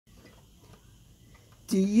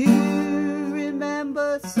Do you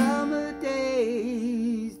remember summer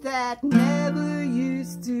days that never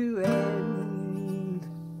used to end?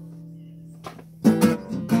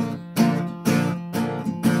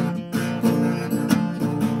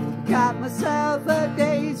 Got myself a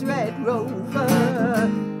day's red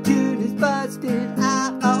Rover, tune is busted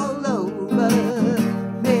out all over.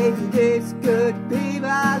 Maybe this could be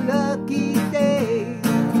my lucky day.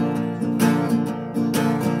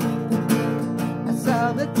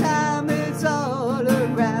 Summertime is all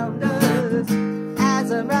around us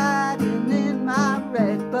as I'm riding in my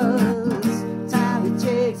red bus. Time to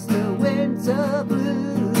chase the winter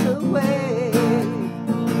blues away.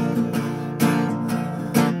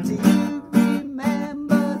 Do you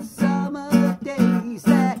remember summer days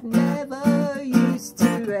that never used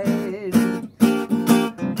to end?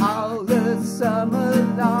 All the summer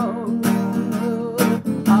long,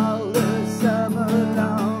 all the summer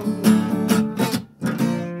long.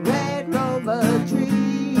 Rover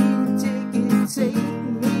dream ticket, take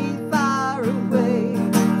me far away.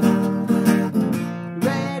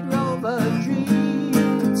 Red Rover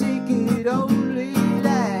dream ticket only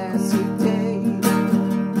lasts a day.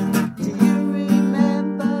 Do you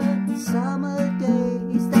remember summer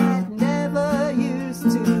days that never used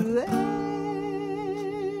to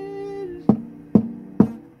end?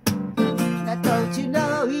 Now don't you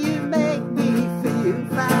know you make me feel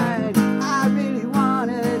fine? I really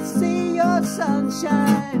wanna see your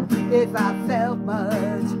sunshine. If I felt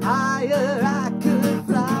much higher, I could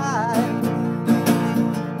fly.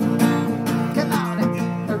 Come on,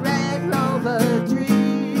 a Red Rover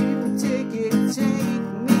dream ticket, take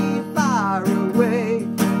me far away.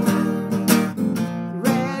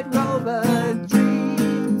 Red Rover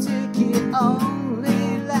dream ticket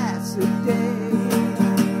only lasts a day.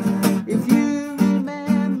 If you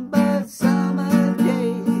remember summer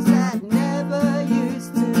days that never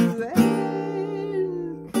used to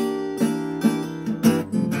end,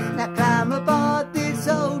 now climb aboard this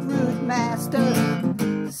old route master.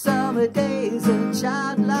 Summer days and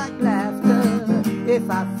childlike laughter. If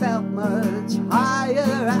I felt much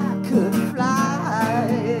higher, I could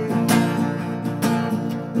fly.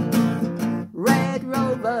 Red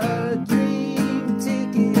Rover dream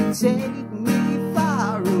ticket, take